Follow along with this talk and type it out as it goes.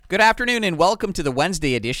Good afternoon and welcome to the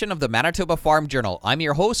Wednesday edition of the Manitoba Farm Journal. I'm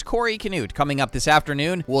your host, Corey Canute. Coming up this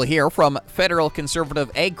afternoon, we'll hear from federal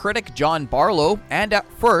conservative ag critic John Barlow. And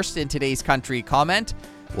first, in today's country comment,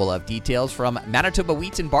 we'll have details from Manitoba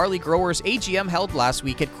wheat and barley growers AGM held last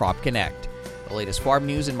week at Crop Connect. The latest farm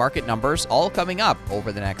news and market numbers all coming up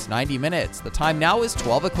over the next 90 minutes. The time now is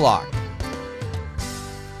 12 o'clock.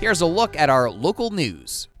 Here's a look at our local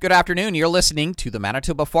news. Good afternoon. You're listening to the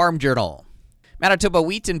Manitoba Farm Journal. Manitoba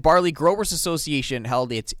Wheat and Barley Growers Association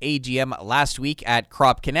held its AGM last week at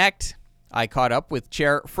Crop Connect. I caught up with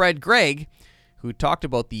Chair Fred Gregg, who talked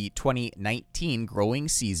about the 2019 growing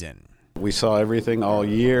season. We saw everything all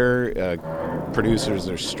year. Producers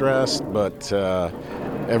are stressed, but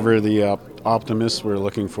ever the optimists, we're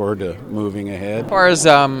looking forward to moving ahead. As far as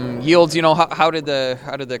yields, how did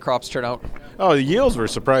the crops turn out? Oh, the yields were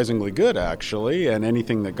surprisingly good, actually, and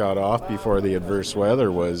anything that got off before the adverse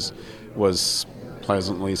weather was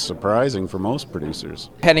pleasantly surprising for most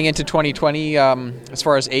producers. Heading into 2020, as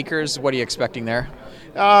far as acres, what are you expecting there?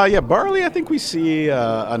 Barley, I think we see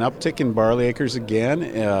an uptick in barley acres again.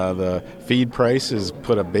 The feed price has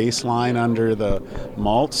put a baseline under the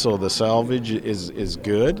malt, so the salvage is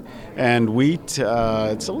good. And wheat,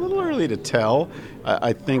 it's a little early to tell.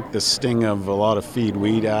 I think the sting of a lot of feed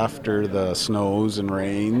wheat after the snows and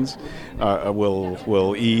rains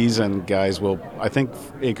will ease, and I think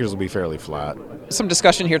acres will be fairly flat. Some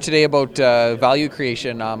discussion here today about value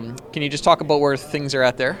creation. Can you just talk about where things are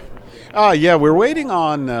at there? We're waiting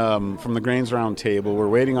on, from the Grains Roundtable, we're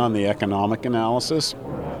waiting on the economic analysis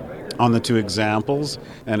on the two examples,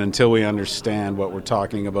 and until we understand what we're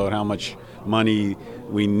talking about, how much money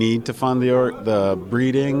we need to fund the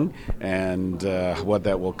breeding and what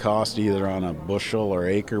that will cost either on a bushel or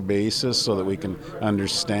acre basis so that we can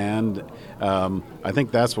understand. I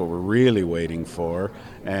think that's what we're really waiting for.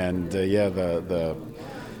 And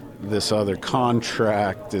this other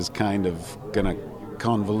contract is kind of going to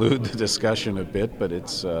convolute the discussion a bit, but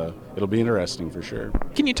it'll be interesting for sure.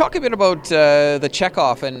 Can you talk a bit about the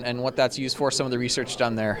checkoff and what that's used for, some of the research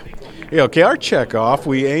done there? Yeah, okay, our checkoff,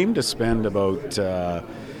 we aim to spend about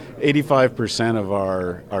 85% of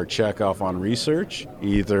our checkoff on research,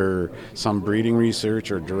 either some breeding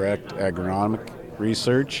research or direct agronomic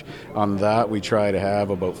research. On that, we try to have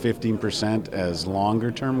about 15% as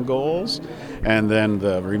longer-term goals, and then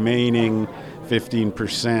the remaining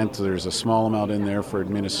 15%, there's a small amount in there for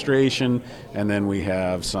administration, and then we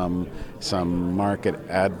have some market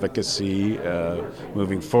advocacy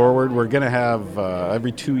moving forward. We're going to have,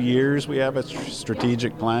 every 2 years, we have a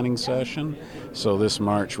strategic planning session. So this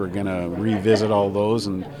March, we're going to revisit all those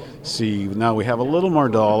and see. Now we have a little more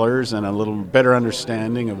dollars and a little better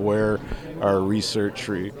understanding of where our research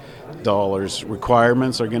dollars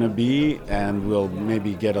requirements are going to be, and we'll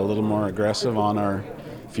maybe get a little more aggressive on our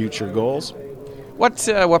future goals.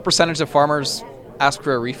 What percentage of farmers ask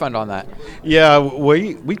for a refund on that? Yeah,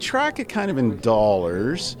 we track it kind of in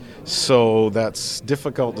dollars, so that's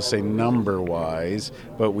difficult to say number-wise,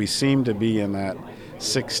 but we seem to be in that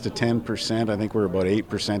 6 to 10%. I think we're about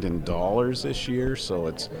 8% in dollars this year, so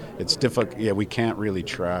it's difficult. Yeah, we can't really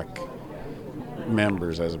track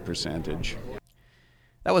members as a percentage.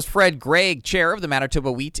 That was Fred Gregg, chair of the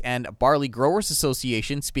Manitoba Wheat and Barley Growers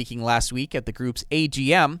Association, speaking last week at the group's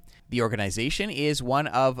AGM. The organization is one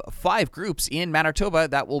of 5 groups in Manitoba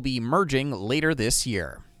that will be merging later this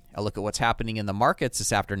year. A look at what's happening in the markets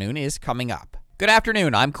this afternoon is coming up. Good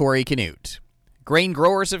afternoon, I'm Corey Canute. Grain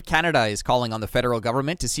Growers of Canada is calling on the federal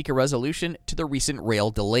government to seek a resolution to the recent rail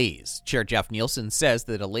delays. Chair Jeff Nielsen says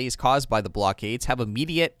the delays caused by the blockades have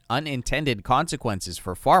immediate, unintended consequences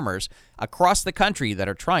for farmers across the country that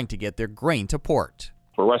are trying to get their grain to port.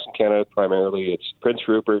 For Western Canada, primarily, it's Prince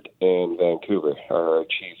Rupert and Vancouver are our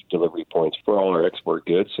chief delivery points for all our export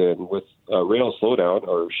goods. And with rail slowdown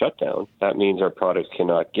or shutdown, that means our products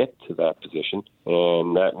cannot get to that position.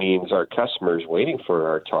 And that means our customers waiting for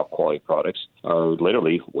our top-quality products are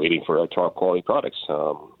literally waiting for our top-quality products.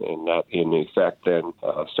 And that, in effect, then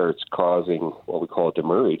starts causing what we call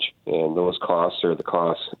demurrage. And those costs are the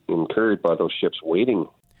costs incurred by those ships waiting.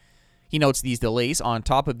 He notes these delays on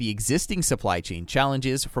top of the existing supply chain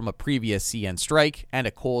challenges from a previous CN strike and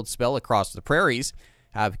a cold spell across the prairies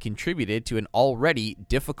have contributed to an already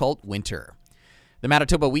difficult winter. The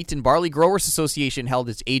Manitoba Wheat and Barley Growers Association held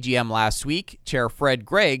its AGM last week. Chair Fred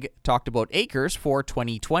Gregg talked about acres for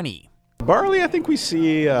 2020. Barley, I think we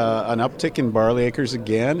see an uptick in barley acres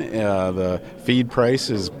again. The feed price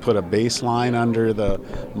has put a baseline under the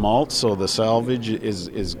malt, so the salvage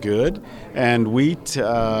is good. And wheat,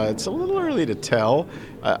 it's a little early to tell.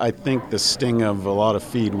 I think the sting of a lot of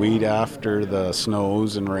feed wheat after the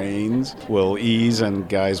snows and rains will ease,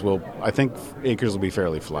 and I think acres will be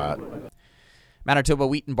fairly flat. Manitoba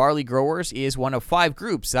Wheat and Barley Growers is one of 5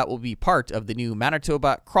 groups that will be part of the new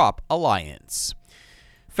Manitoba Crop Alliance.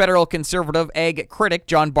 Federal Conservative ag critic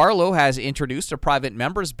John Barlow has introduced a private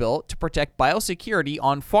member's bill to protect biosecurity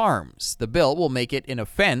on farms. The bill will make it an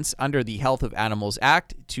offense under the Health of Animals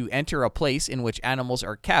Act to enter a place in which animals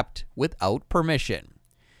are kept without permission.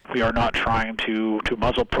 We are not trying to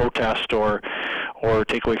muzzle protest or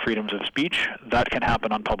take away freedoms of speech. That can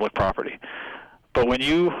happen on public property. But when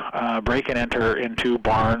you break and enter into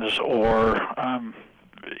barns or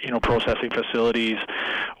processing facilities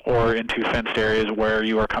or into fenced areas where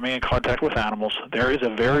you are coming in contact with animals, there is a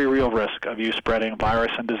very real risk of you spreading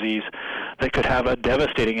virus and disease that could have a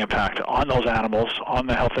devastating impact on those animals, on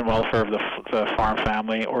the health and welfare of the farm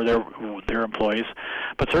family or their employees,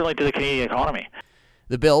 but certainly to the Canadian economy.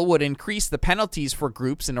 The bill would increase the penalties for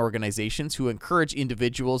groups and organizations who encourage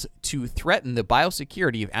individuals to threaten the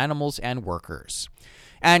biosecurity of animals and workers.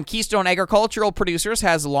 And Keystone Agricultural Producers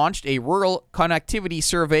has launched a rural connectivity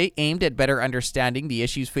survey aimed at better understanding the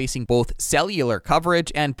issues facing both cellular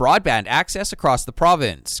coverage and broadband access across the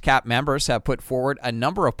province. CAP members have put forward a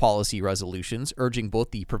number of policy resolutions urging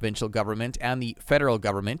both the provincial government and the federal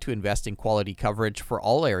government to invest in quality coverage for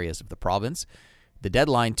all areas of the province. The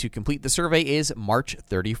deadline to complete the survey is March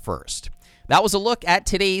 31st. That was a look at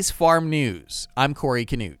today's farm news. I'm Corey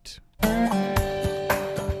Canute.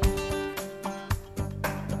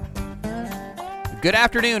 Good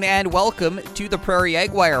afternoon and welcome to the Prairie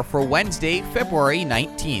Ag Wire for Wednesday, February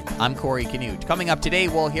 19th. I'm Corey Canute. Coming up today,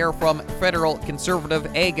 we'll hear from Federal Conservative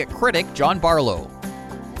ag critic John Barlow.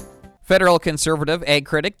 Federal Conservative ag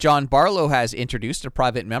critic John Barlow has introduced a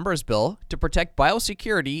private member's bill to protect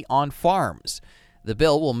biosecurity on farms. The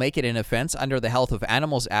bill will make it an offense under the Health of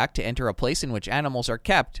Animals Act to enter a place in which animals are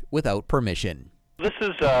kept without permission. This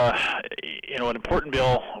is an important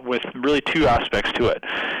bill with really 2 aspects to it,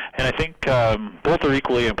 and I think both are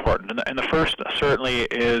equally important. And the first certainly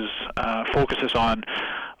is focuses on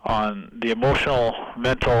the emotional,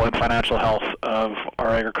 mental, and financial health of our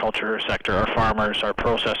agriculture sector, our farmers, our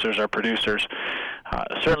processors, our producers.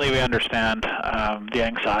 Certainly we understand the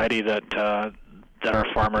anxiety that our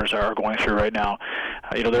farmers are going through right now.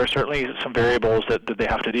 There are certainly some variables that they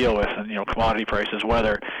have to deal with, and commodity prices,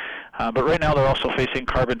 weather. But right now they're also facing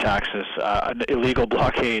carbon taxes, illegal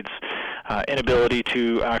blockades, inability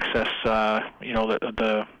to access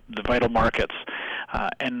the vital markets.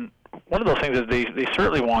 And one of those things that they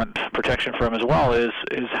certainly want protection from as well is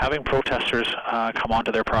having protesters come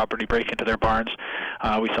onto their property, break into their barns.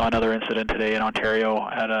 We saw another incident today in Ontario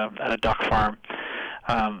at a duck farm.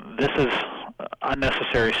 This is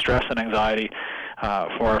unnecessary stress and anxiety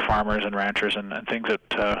for our farmers and ranchers and things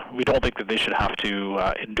that we don't think that they should have to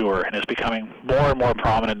endure, and is becoming more and more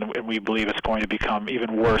prominent, and we believe it's going to become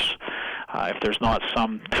even worse if there's not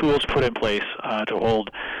some tools put in place to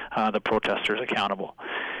hold the protesters accountable.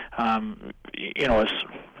 As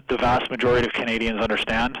the vast majority of Canadians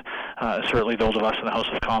understand, certainly those of us in the House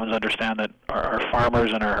of Commons understand that our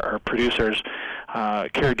farmers and our producers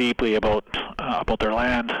care deeply about their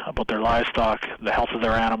land, about their livestock, the health of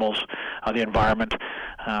their animals, the environment.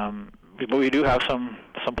 But we do have some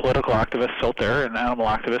political activists out there and animal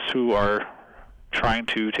activists who are trying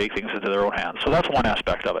to take things into their own hands. So that's one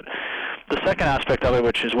aspect of it. The second aspect of it,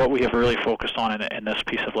 which is what we have really focused on in this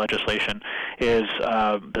piece of legislation, is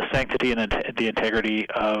the sanctity and the integrity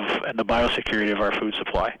and the biosecurity of our food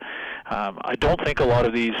supply. I don't think a lot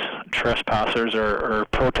of these trespassers or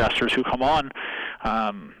protesters who come on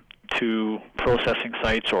to processing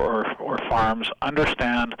sites or farms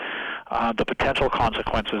understand the potential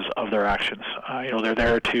consequences of their actions. They're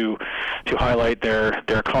there to highlight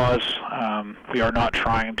their cause. We are not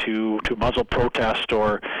trying to muzzle protest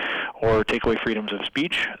or take away freedoms of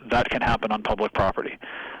speech. That can happen on public property.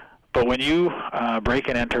 But when you break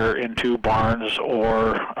and enter into barns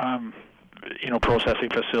or processing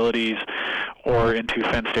facilities or into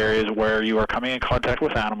fenced areas where you are coming in contact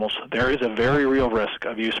with animals, there is a very real risk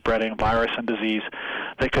of you spreading virus and disease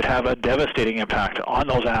that could have a devastating impact on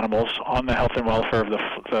those animals, on the health and welfare of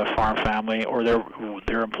the farm family or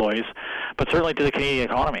their employees, but certainly to the Canadian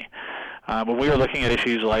economy. When we are looking at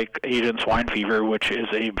issues like Asian swine fever, which is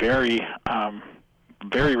a very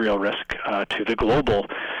real risk to the global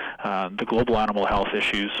animal health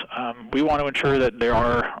issues, we want to ensure that there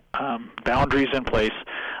are boundaries in place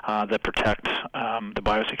that protect the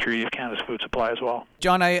biosecurity of Canada's food supply as well.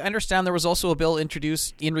 John, I understand there was also a bill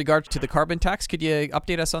introduced in regards to the carbon tax. Could you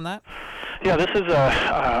update us on that? Yeah, this is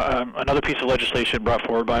another piece of legislation brought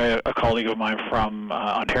forward by a colleague of mine from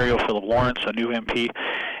Ontario, Philip Lawrence, a new MP.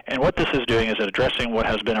 And what this is doing is addressing what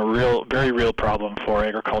has been a very real problem for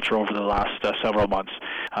agriculture over the last several months.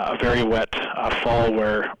 A very wet fall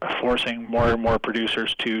where forcing more and more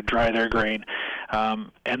producers to dry their grain,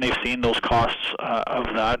 and they've seen those costs of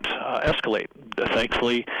that escalate,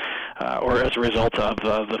 thankfully, or as a result of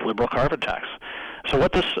the Liberal carbon tax. So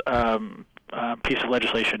what this piece of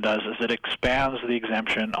legislation does is it expands the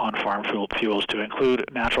exemption on farm fuels to include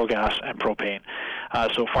natural gas and propane.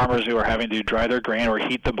 So farmers who are having to dry their grain or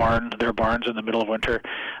heat their barns in the middle of winter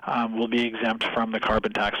will be exempt from the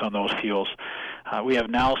carbon tax on those fuels. We have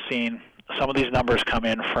now seen some of these numbers come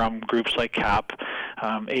in from groups like CAP,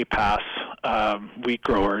 APAS, wheat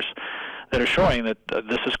growers, that are showing that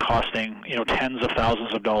this is costing tens of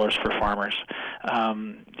thousands of dollars for farmers. For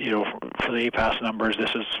the APAS numbers,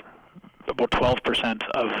 this is about 12%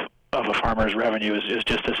 of a farmer's revenue is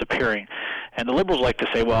just disappearing. And the Liberals like to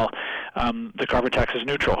say, well, the carbon tax is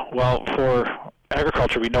neutral. Well, for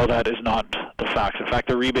agriculture, we know that is not the fact. In fact,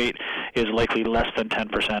 the rebate is likely less than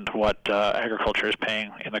 10% what agriculture is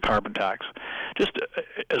paying in the carbon tax. Just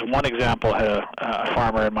as one example, I had a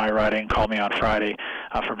farmer in my riding call me on Friday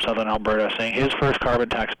from southern Alberta saying his first carbon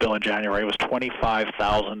tax bill in January was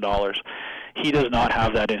 $25,000. He does not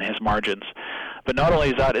have that in his margins. But not only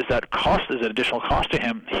is that an additional cost to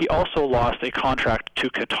him, he also lost a contract to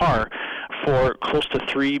Qatar for close to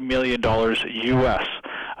 $3 million US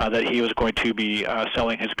that he was going to be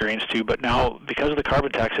selling his grains to. But now, because of the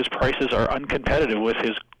carbon tax, his prices are uncompetitive with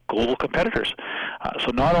his global competitors. So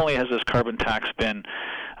not only has this carbon tax been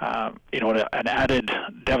an added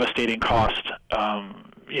devastating cost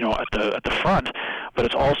at the front, but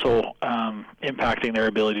it's also impacting their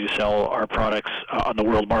ability to sell our products on the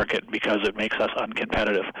world market because it makes us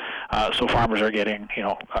uncompetitive. So farmers are getting,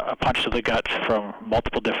 a punch to the gut from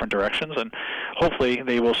multiple different directions, and hopefully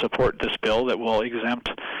they will support this bill that will exempt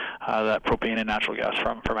that propane and natural gas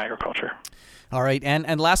from agriculture. All right,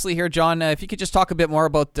 and lastly here, John, if you could just talk a bit more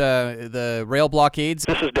about the rail blockades.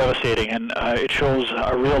 This is devastating, and it shows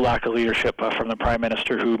a real lack of leadership from the Prime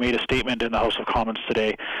Minister, who made a statement in the House of Commons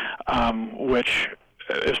today, which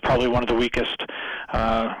is probably one of the weakest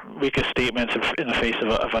statements in the face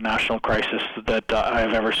of a national crisis that I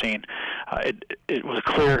have ever seen. It was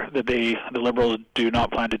clear that the Liberals do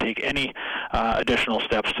not plan to take any additional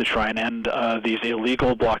steps to try and end these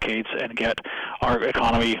illegal blockades and get our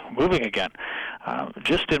economy moving again.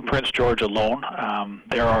 Just in Prince George alone,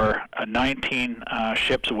 there are 19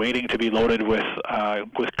 ships waiting to be loaded with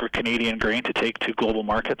Canadian grain to take to global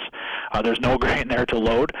markets. There's no grain there to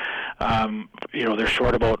load. They're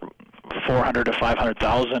short about 400 to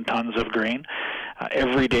 500,000 tons of grain.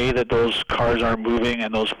 Every day that those cars aren't moving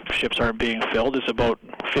and those ships aren't being filled is about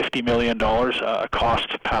 $50 million cost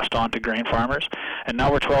passed on to grain farmers. And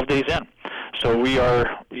now we're 12 days in. So we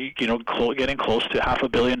are, getting close to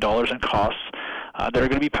 $500 million in costs that are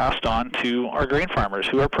going to be passed on to our grain farmers,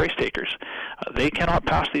 who are price takers. They cannot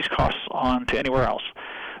pass these costs on to anywhere else.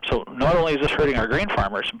 So not only is this hurting our grain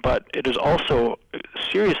farmers, but it is also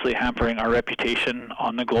seriously hampering our reputation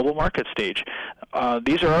on the global market stage.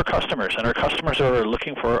 These are our customers, and our customers are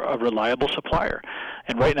looking for a reliable supplier.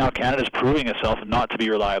 And right now, Canada is proving itself not to be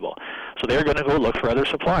reliable. So they're going to go look for other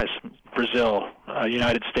supplies: Brazil,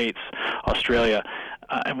 United States, Australia.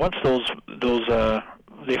 And once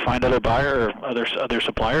they find other buyer or other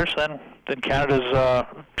suppliers, then Canada's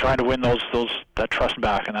trying to win that trust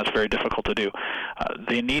back, and that's very difficult to do.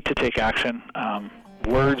 They need to take action.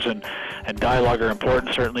 Words and dialogue are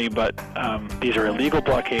important, certainly, but these are illegal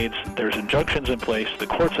blockades. There's injunctions in place. The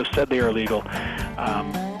courts have said they are illegal.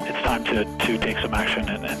 It's time to take some action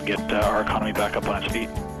and get our economy back up on its feet.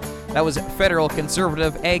 That was federal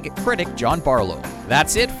Conservative ag critic John Barlow.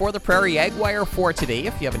 That's it for the Prairie Ag Wire for today.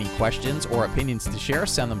 If you have any questions or opinions to share,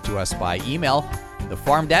 send them to us by email,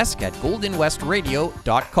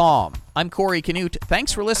 thefarmdesk@goldenwestradio.com. I'm Corey Canute.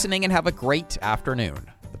 Thanks for listening and have a great afternoon.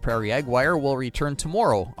 The Prairie Ag Wire will return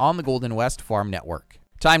tomorrow on the Golden West Farm Network.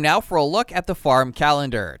 Time now for a look at the farm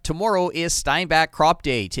calendar. Tomorrow is Steinbach Crop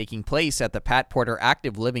Day, taking place at the Pat Porter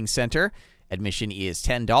Active Living Center. Admission is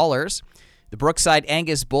 $10. The Brookside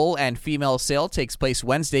Angus Bull and Female Sale takes place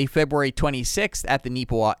Wednesday, February 26th at the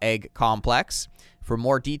Neepawa Egg Complex. For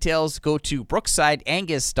more details, go to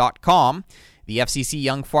brooksideangus.com. The FCC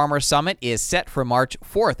Young Farmer Summit is set for March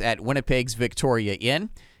 4th at Winnipeg's Victoria Inn.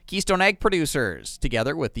 Keystone Ag Producers,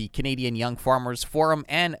 together with the Canadian Young Farmers Forum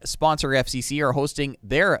and sponsor FCC, are hosting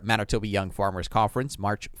their Manitoba Young Farmers Conference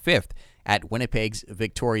March 5th at Winnipeg's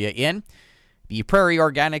Victoria Inn. The Prairie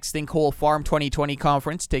Organics Think Whole Farm 2020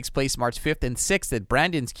 Conference takes place March 5th and 6th at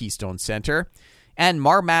Brandon's Keystone Center. And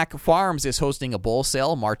Marmac Farms is hosting a bull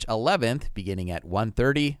sale March 11th, beginning at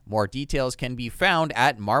 1:30. More details can be found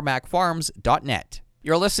at marmacfarms.net.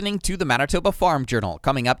 You're listening to the Manitoba Farm Journal.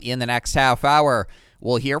 Coming up in the next half hour,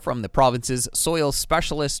 we'll hear from the province's soil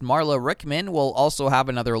specialist, Marla Rickman. We'll also have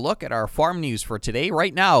another look at our farm news for today.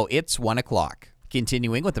 Right now, it's 1 o'clock.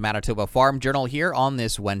 Continuing with the Manitoba Farm Journal here on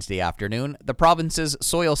this Wednesday afternoon, the province's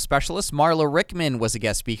soil specialist, Marla Rickman, was a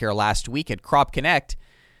guest speaker last week at Crop Connect.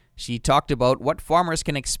 She talked about what farmers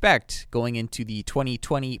can expect going into the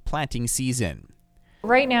 2020 planting season.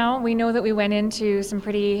 Right now, we know that we went into some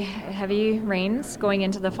pretty heavy rains going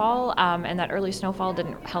into the fall, and that early snowfall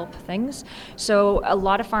didn't help things. So a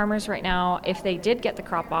lot of farmers right now, if they did get the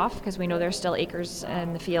crop off, because we know there's still acres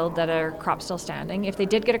in the field that are crop still standing, if they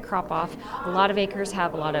did get a crop off, a lot of acres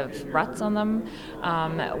have a lot of ruts on them.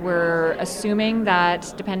 We're assuming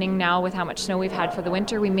that depending now with how much snow we've had for the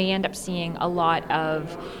winter, we may end up seeing a lot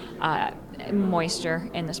of moisture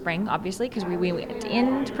in the spring, obviously, because we went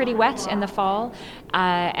in pretty wet in the fall,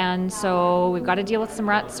 and so we've got to deal with some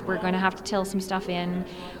ruts. We're going to have to till some stuff in.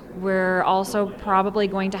 We're also probably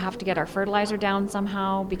going to have to get our fertilizer down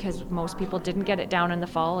somehow, because most people didn't get it down in the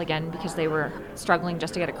fall, again, because they were struggling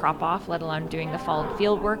just to get a crop off, let alone doing the fall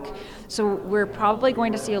field work. So we're probably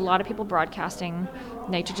going to see a lot of people broadcasting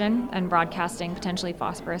nitrogen and broadcasting potentially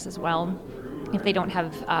phosphorus as well, if they don't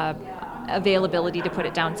have availability to put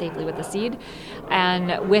it down safely with the seed.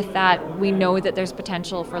 And with that, we know that there's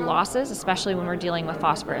potential for losses, especially when we're dealing with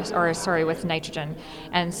with nitrogen.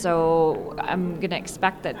 And so I'm going to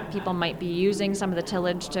expect that people might be using some of the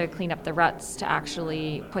tillage to clean up the ruts to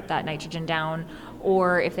actually put that nitrogen down,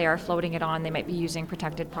 or if they are floating it on, they might be using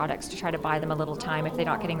protected products to try to buy them a little time if they're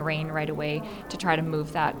not getting rain right away, to try to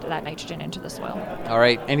move that nitrogen into the soil. All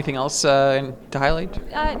right. Anything else to highlight?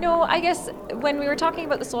 No, I guess when we were talking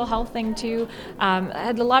about the soil health thing too, I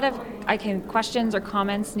had a lot of questions or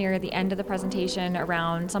comments near the end of the presentation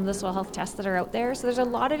around some of the soil health tests that are out there. So there's a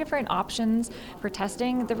lot of different options for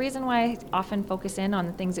testing. The reason why I often focus in on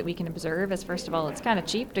the things that we can observe is, first of all, it's kind of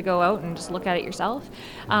cheap to go out and just look at it yourself,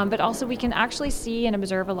 but also we can actually see and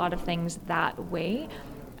observe a lot of things that way.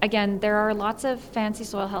 Again, there are lots of fancy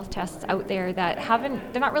soil health tests out there that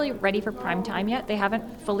they're not really ready for prime time yet. They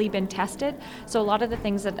haven't fully been tested. So a lot of the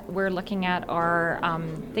things that we're looking at are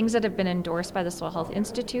things that have been endorsed by the Soil Health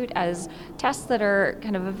Institute as tests that are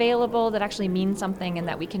kind of available, that actually mean something and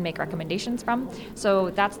that we can make recommendations from. So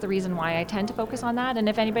that's the reason why I tend to focus on that. And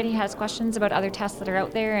if anybody has questions about other tests that are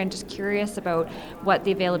out there and just curious about what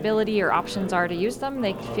the availability or options are to use them,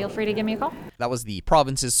 they feel free to give me a call. That was the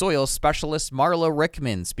province's soil specialist, Marla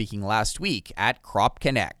Rickman, speaking last week at Crop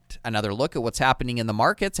Connect. Another look at what's happening in the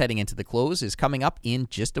markets heading into the close is coming up in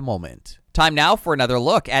just a moment. Time now for another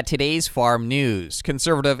look at today's farm news.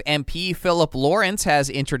 Conservative MP Philip Lawrence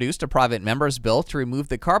has introduced a private member's bill to remove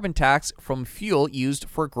the carbon tax from fuel used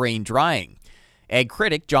for grain drying. Ag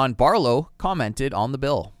critic John Barlow commented on the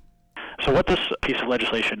bill. So what this piece of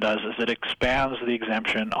legislation does is it expands the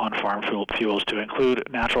exemption on farm fuels to include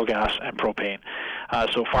natural gas and propane.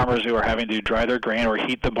 So farmers who are having to dry their grain or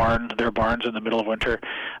heat their barns in the middle of winter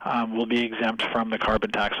will be exempt from the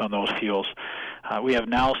carbon tax on those fuels. We have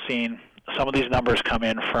now seen some of these numbers come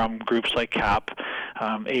in from groups like CAP,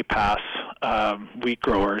 APAS, wheat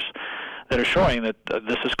growers, that are showing that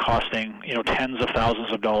this is costing tens of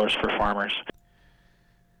thousands of dollars for farmers.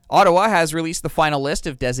 Ottawa has released the final list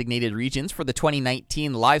of designated regions for the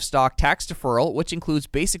 2019 livestock tax deferral, which includes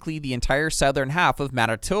basically the entire southern half of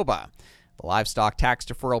Manitoba. The livestock tax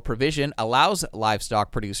deferral provision allows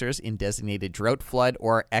livestock producers in designated drought, flood,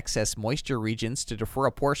 or excess moisture regions to defer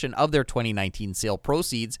a portion of their 2019 sale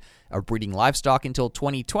proceeds of breeding livestock until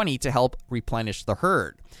 2020 to help replenish the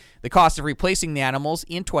herd. The cost of replacing the animals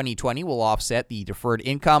in 2020 will offset the deferred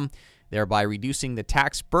income, thereby reducing the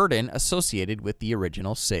tax burden associated with the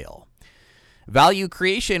original sale. Value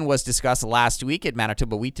creation was discussed last week at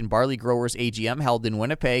Manitoba Wheat and Barley Growers AGM held in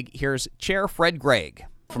Winnipeg. Here's Chair Fred Gregg.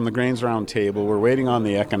 From the Grains Roundtable, we're waiting on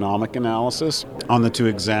the economic analysis on the two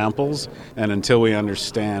examples, and until we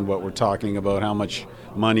understand what we're talking about, how much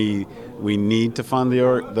money we need to fund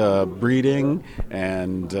the breeding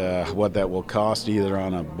and what that will cost either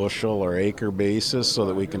on a bushel or acre basis so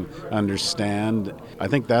that we can understand. I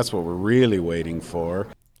think that's what we're really waiting for.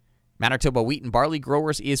 Manitoba Wheat and Barley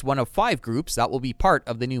Growers is one of 5 groups that will be part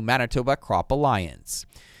of the new Manitoba Crop Alliance.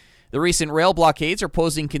 The recent rail blockades are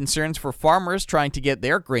posing concerns for farmers trying to get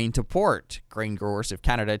their grain to port. Grain Growers of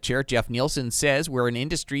Canada Chair Jeff Nielsen says we're an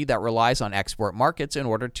industry that relies on export markets in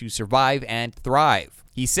order to survive and thrive.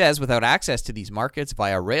 He says without access to these markets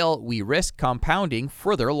via rail, we risk compounding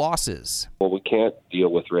further losses. What we can't deal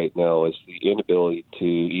with right now is the inability to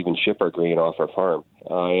even ship our grain off our farm.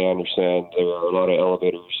 I understand there are a lot of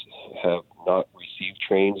elevators have not received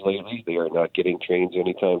trains lately. They are not getting trains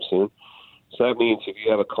anytime soon. So that means if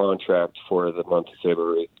you have a contract for the month of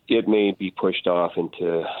February, it may be pushed off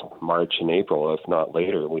into March and April, if not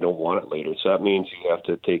later. We don't want it later. So that means you have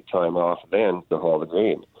to take time off then to haul the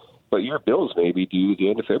grain. But your bills may be due the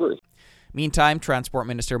end of February. Meantime, Transport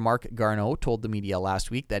Minister Marc Garneau told the media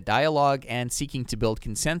last week that dialogue and seeking to build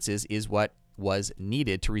consensus is what was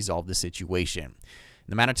needed to resolve the situation.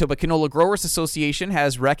 The Manitoba Canola Growers Association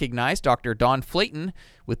has recognized Dr. Don Flayton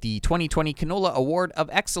with the 2020 Canola Award of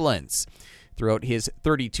Excellence. Throughout his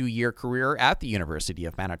 32-year career at the University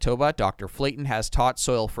of Manitoba, Dr. Flayton has taught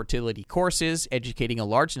soil fertility courses, educating a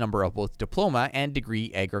large number of both diploma and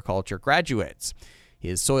degree agriculture graduates.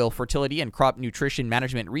 His soil fertility and crop nutrition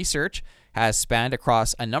management research has spanned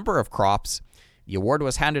across a number of crops. The award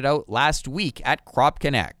was handed out last week at Crop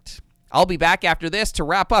Connect. I'll be back after this to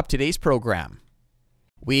wrap up today's program.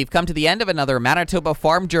 We've come to the end of another Manitoba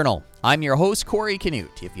Farm Journal. I'm your host, Corey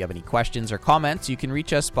Canute. If you have any questions or comments, you can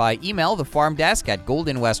reach us by email,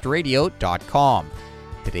 thefarmdesk@goldenwestradio.com.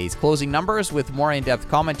 Today's closing numbers with more in-depth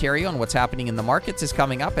commentary on what's happening in the markets is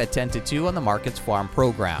coming up at 10 to 2 on the Markets Farm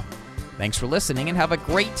program. Thanks for listening and have a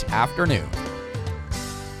great afternoon.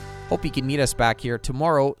 Hope you can meet us back here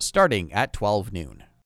tomorrow starting at 12 noon.